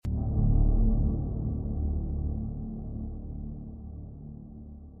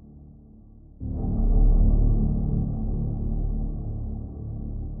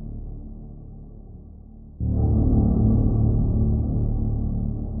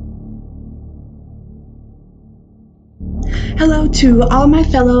Hello to all my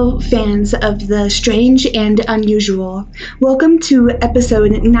fellow fans of the strange and unusual. Welcome to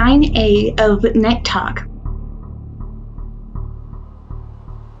episode 9A of Night Talk.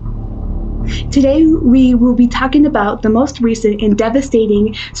 Today we will be talking about the most recent and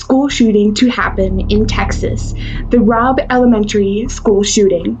devastating school shooting to happen in Texas, the Robb Elementary school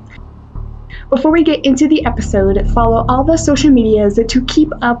shooting. Before we get into the episode, follow all the social medias to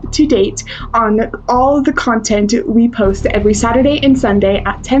keep up to date on all the content we post every Saturday and Sunday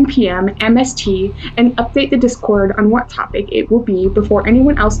at 10 p.m. MST, and update the Discord on what topic it will be before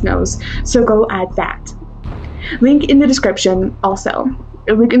anyone else knows, so go add that. Link in the description also.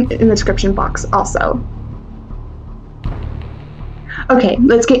 Link in the description box also. Okay,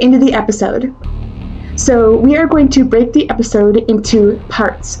 let's get into the episode. So we are going to break the episode into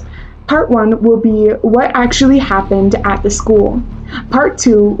parts. Part 1 will be what actually happened at the school. Part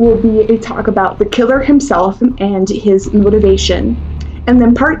 2 will be a talk about the killer himself and his motivation. And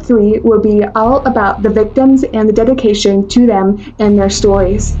then Part 3 will be all about the victims and the dedication to them and their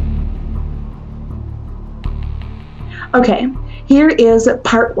stories. Okay, here is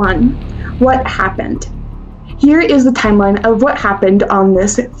Part 1. What happened? Here is the timeline of what happened on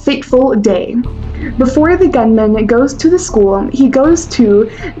this fateful day. Before the gunman goes to the school, he goes to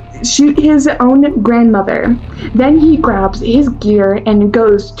shoot his own grandmother. Then he grabs his gear and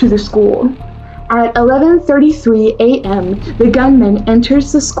goes to the school. At 11:33 a.m., the gunman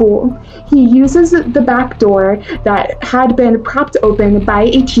enters the school. He uses the back door that had been propped open by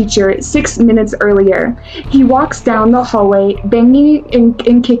a teacher 6 minutes earlier. He walks down the hallway, banging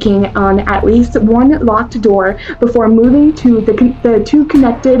and kicking on at least one locked door before moving to the two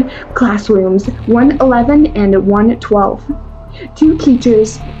connected classrooms, 111 and 112. Two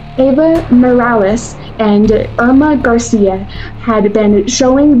teachers, Ava Morales and Irma Garcia, had been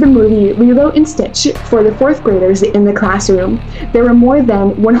showing the movie Lilo and Stitch for the fourth graders in the classroom. There were more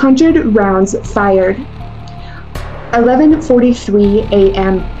than 100 rounds fired. 11:43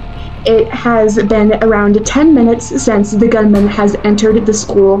 a.m. It has been around 10 minutes since the gunman has entered the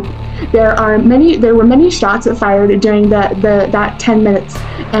school. There were many shots fired during that 10 minutes,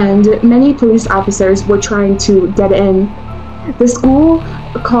 and many police officers were trying to get in. The school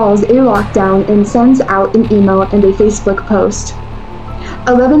calls a lockdown and sends out an email and a Facebook post.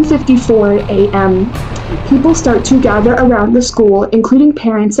 11:54 a.m. People start to gather around the school, including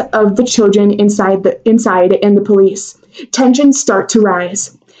parents of the children inside and the police. Tensions start to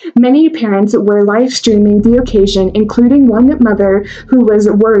rise. Many parents were live streaming the occasion, including one mother who was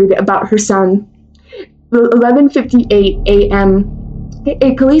worried about her son. 11:58 a.m.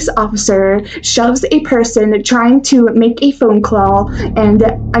 A police officer shoves a person trying to make a phone call, and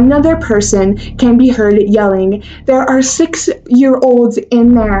another person can be heard yelling, "There are 6-year-olds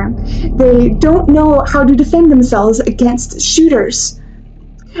in there. They don't know how to defend themselves against shooters."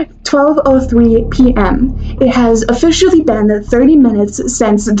 12:03 p.m. It has officially been 30 minutes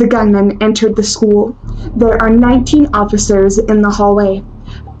since the gunman entered the school. There are 19 officers in the hallway.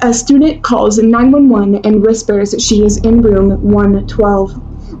 A student calls 911 and whispers she is in room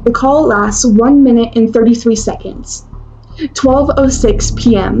 112. The call lasts 1 minute and 33 seconds. 12:06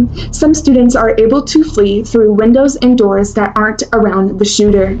 p.m. Some students are able to flee through windows and doors that aren't around the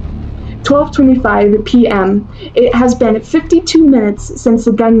shooter. 12:25 p.m. It has been 52 minutes since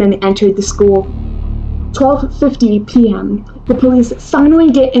the gunman entered the school. 12:50 p.m. The police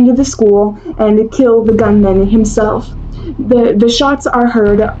finally get into the school and kill the gunman himself. The shots are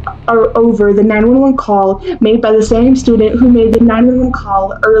heard over the 911 call made by the same student who made the 911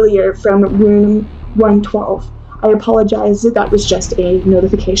 call earlier from room 112. I apologize, that was just a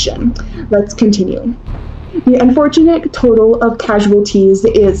notification. Let's continue. The unfortunate total of casualties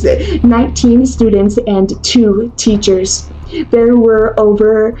is 19 students and 2 teachers. There were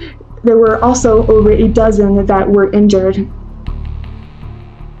also over a dozen that were injured.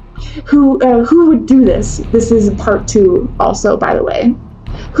 Who would do this? This is part 2 also, by the way.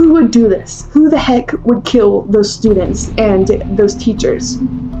 Who would do this? Who the heck would kill those students and those teachers?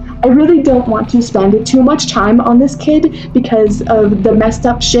 I really don't want to spend too much time on this kid because of the messed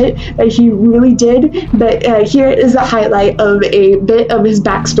up shit that he really did, but here is a highlight of a bit of his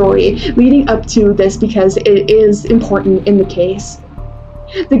backstory leading up to this because it is important in the case.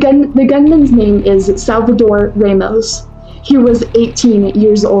 The gunman's name is Salvador Ramos. He was 18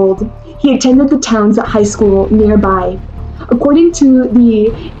 years old. He attended the town's high school nearby. According to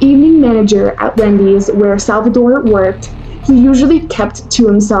the evening manager at Wendy's, where Salvador worked, he usually kept to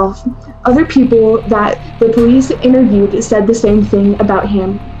himself. Other people that the police interviewed said the same thing about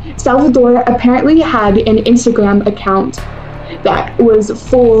him. Salvador apparently had an Instagram account that was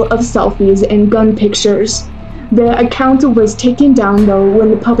full of selfies and gun pictures. The account was taken down though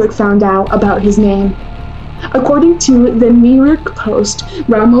when the public found out about his name. According to the New York Post,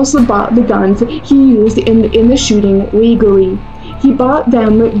 Ramos bought the guns he used in the shooting legally. He bought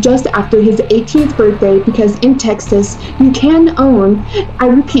them just after his 18th birthday because in Texas, you can own, I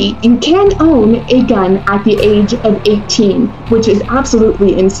repeat, you can own a gun at the age of 18, which is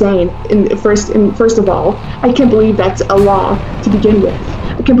absolutely insane. First of all, I can't believe that's a law to begin with.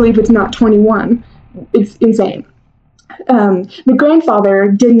 I can't believe it's not 21. It's insane. The grandfather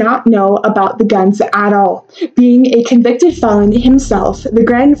did not know about the guns at all. Being a convicted felon himself, the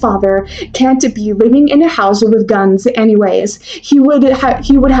grandfather can't be living in a house with guns anyways. He would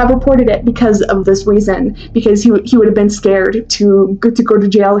have reported it because of this reason, because he would have been scared to go to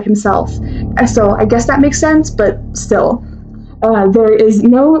jail himself. So I guess that makes sense, but still. There is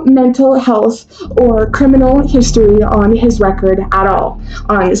no mental health or criminal history on his record at all.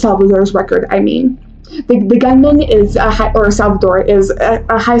 On Salvador's record, I mean. The gunman Salvador is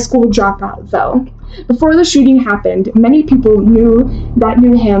a high school dropout, though. Before the shooting happened, many people knew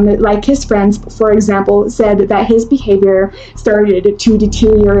him, like his friends, for example, said that his behavior started to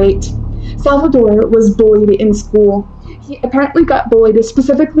deteriorate. Salvador was bullied in school. He apparently got bullied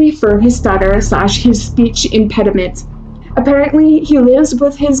specifically for his stutter/his speech impediment. Apparently, he lives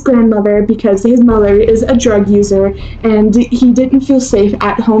with his grandmother because his mother is a drug user and he didn't feel safe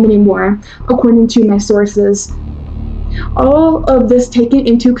at home anymore, according to my sources. All of this taken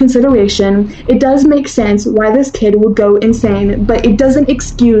into consideration, it does make sense why this kid would go insane, but it doesn't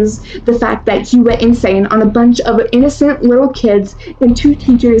excuse the fact that he went insane on a bunch of innocent little kids and two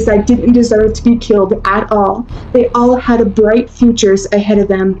teachers that didn't deserve to be killed at all. They all had bright futures ahead of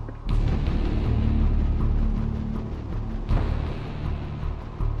them.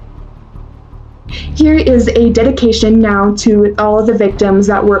 Here is a dedication now to all the victims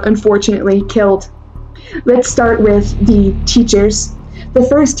that were unfortunately killed. Let's start with the teachers. The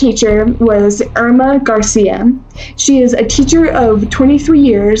first teacher was Irma Garcia. She is a teacher of 23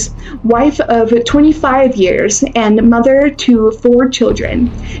 years, wife of 25 years, and mother to 4 children.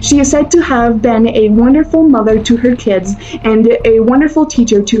 She is said to have been a wonderful mother to her kids and a wonderful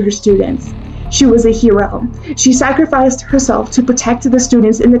teacher to her students. She was a hero. She sacrificed herself to protect the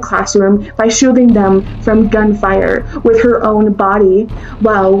students in the classroom by shielding them from gunfire with her own body.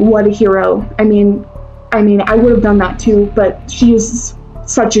 Wow, what a hero. I mean, I would have done that too, but she is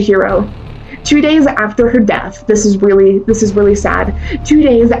such a hero. 2 days after her death, this is really sad. 2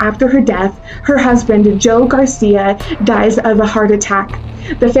 days after her death, her husband, Joe Garcia, dies of a heart attack.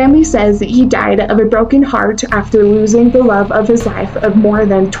 The family says he died of a broken heart after losing the love of his life of more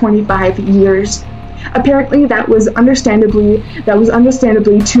than 25 years. Apparently, that was understandably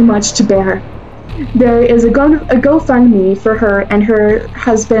too much to bear. There is a GoFundMe for her and her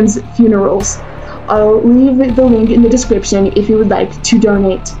husband's funerals. I'll leave the link in the description if you would like to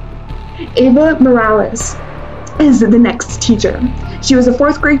donate. Ava Morales is the next teacher. She was a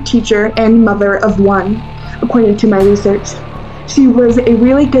 4th grade teacher and mother of 1, according to my research. She was a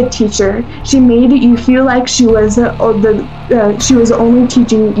really good teacher. She made you feel like she was only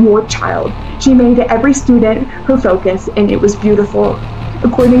teaching your child. She made every student her focus, and it was beautiful,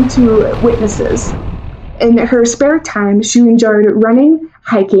 according to witnesses. In her spare time, she enjoyed running,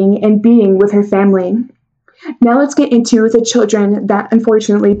 hiking, and being with her family. Now let's get into the children that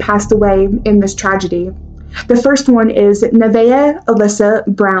unfortunately passed away in this tragedy. The first one is Nevaeh Alyssa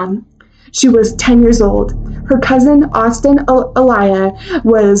Brown. She was 10 years old. Her cousin Austin Aliyah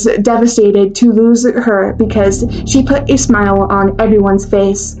was devastated to lose her because she put a smile on everyone's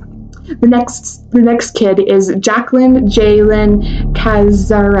face. The next kid is Jacqueline Jalen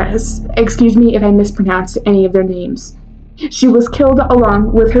Cazares. Excuse me if I mispronounced any of their names. She was killed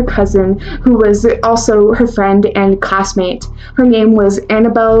along with her cousin, who was also her friend and classmate. Her name was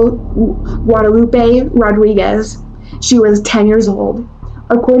Annabelle Guadalupe Rodriguez. She was 10 years old.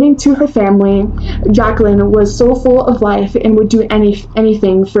 According to her family, Jacqueline was so full of life and would do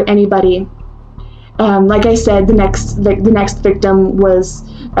anything for anybody. Like I said, the next victim was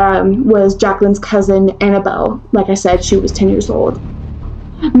Jacqueline's cousin Annabelle. Like I said, she was 10 years old.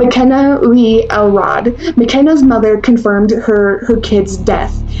 McKenna Lee Elrod. McKenna's mother confirmed her kid's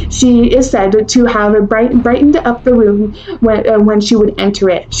death. She is said to have brightened up the room when she would enter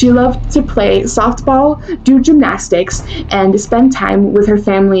it. She loved to play softball, do gymnastics, and spend time with her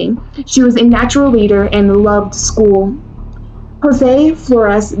family. She was a natural leader and loved school. Jose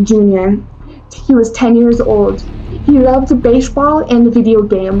Flores Jr. He was 10 years old. He loved baseball and video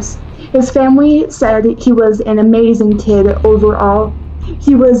games. His family said he was an amazing kid overall.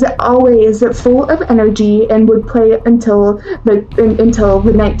 He was always full of energy and would play until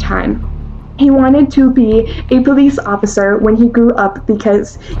the nighttime. He wanted to be a police officer when he grew up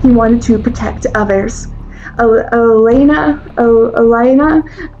because he wanted to protect others. Elena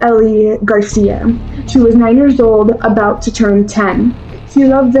Ellie Garcia. She was 9 years old, about to turn 10. She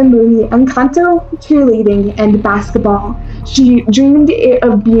loved the movie Encanto, cheerleading, and basketball. She dreamed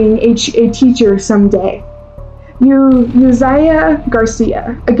of being a teacher someday. Uzziah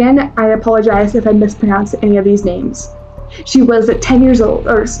Garcia. Again, I apologize if I mispronounce any of these names. He was 10 years old.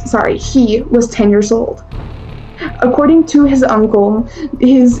 According to his uncle,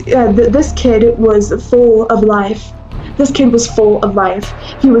 this kid was full of life. This kid was full of life.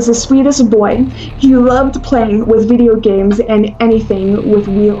 He was the sweetest boy. He loved playing with video games and anything with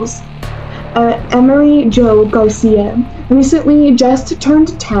wheels. Emery Joe Garcia recently just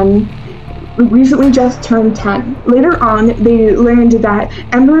turned 10. Later on, they learned that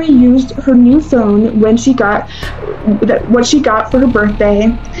Emery used her new phone what she got for her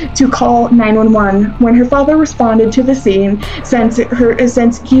birthday to call 911. When her father responded to the scene, since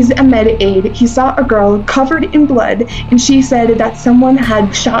he's a med aide, he saw a girl covered in blood, and she said that someone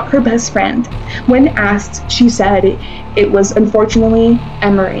had shot her best friend. When asked, she said it was unfortunately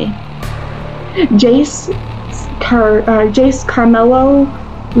Emery. Jace Carmelo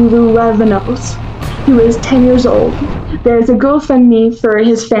Luevanos. He was 10 years old. There is a GoFundMe for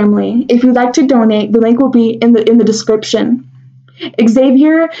his family. If you'd like to donate, the link will be in the description.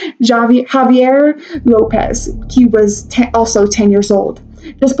 Xavier Javier Lopez. He was also 10 years old.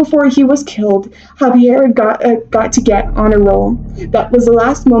 Just before he was killed, Javier got to get on a roll. That was the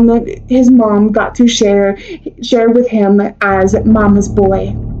last moment his mom got to share with him as mama's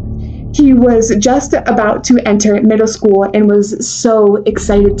boy. He was just about to enter middle school and was so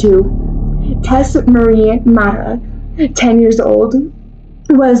excited to. Tess Marie Mata, 10 years old,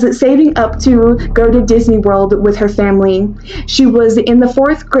 was saving up to go to Disney World with her family. She was in the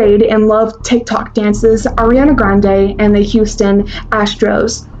 4th grade and loved TikTok dances, Ariana Grande, and the Houston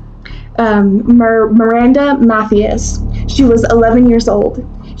Astros. Miranda Mathias. She was 11 years old.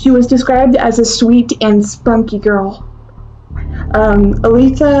 She was described as a sweet and spunky girl.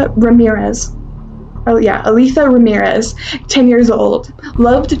 Aletha Ramirez, 10 years old,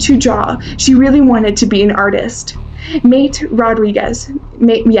 loved to draw. She really wanted to be an artist. Matey Rodriguez,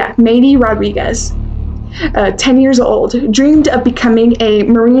 10 years old, dreamed of becoming a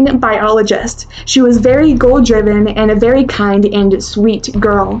marine biologist. She was very goal-driven and a very kind and sweet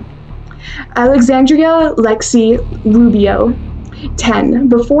girl. Alexandria Lexi Rubio, 10.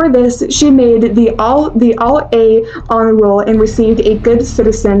 Before this, she made the All-A honor roll and received a Good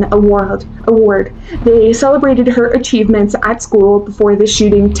Citizen Award. They celebrated her achievements at school before the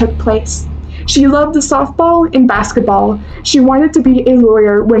shooting took place. She loved softball and basketball. She wanted to be a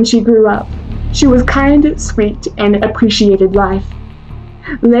lawyer when she grew up. She was kind, sweet, and appreciated life.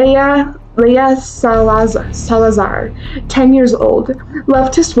 Leia Salazar, 10 years old,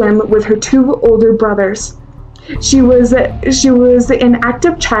 loved to swim with her 2 older brothers. She was an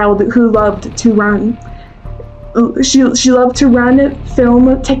active child who loved to run. She loved to run,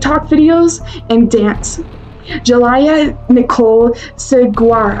 film TikTok videos, and dance. Jalaya Nicole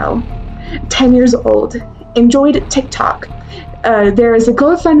Seguaro, 10 years old, enjoyed TikTok. There is a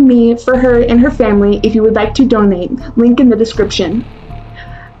GoFundMe for her and her family if you would like to donate. Link in the description.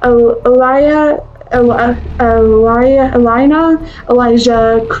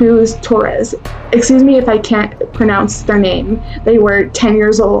 Elijah Cruz Torres. Excuse me if I can't pronounce their name. They were 10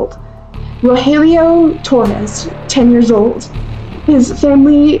 years old. Rogelio Torres, 10 years old. His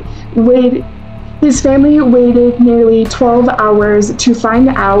family waited nearly 12 hours to find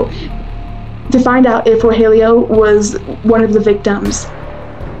out if Rogelio was one of the victims,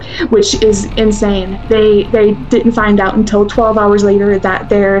 which is insane. They didn't find out until 12 hours later that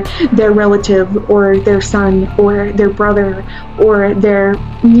their relative or their son or their brother or their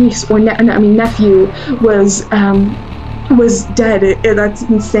niece or nephew was dead. That's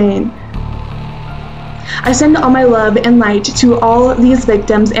insane. I send all my love and light to all these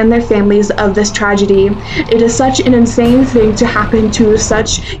victims and their families of this tragedy. It is such an insane thing to happen to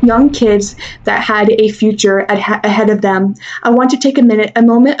such young kids that had a future ahead of them. I want to take a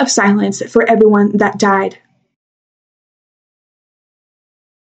moment of silence for everyone that died.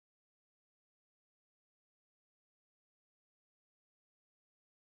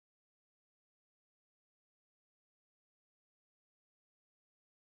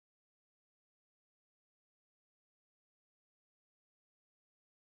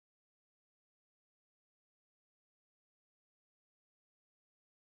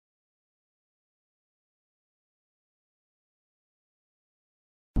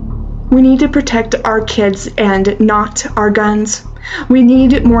 We need to protect our kids and not our guns. We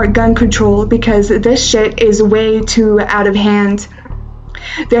need more gun control because this shit is way too out of hand.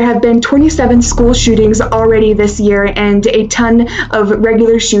 There have been 27 school shootings already this year and a ton of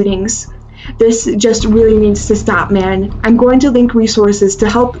regular shootings. This just really needs to stop, man. I'm going to link resources to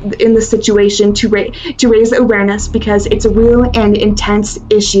help in the situation to raise awareness because it's a real and intense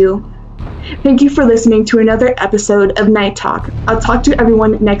issue. Thank you for listening to another episode of Night Talk. I'll talk to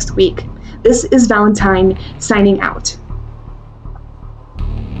everyone next week. This is Valentine signing out.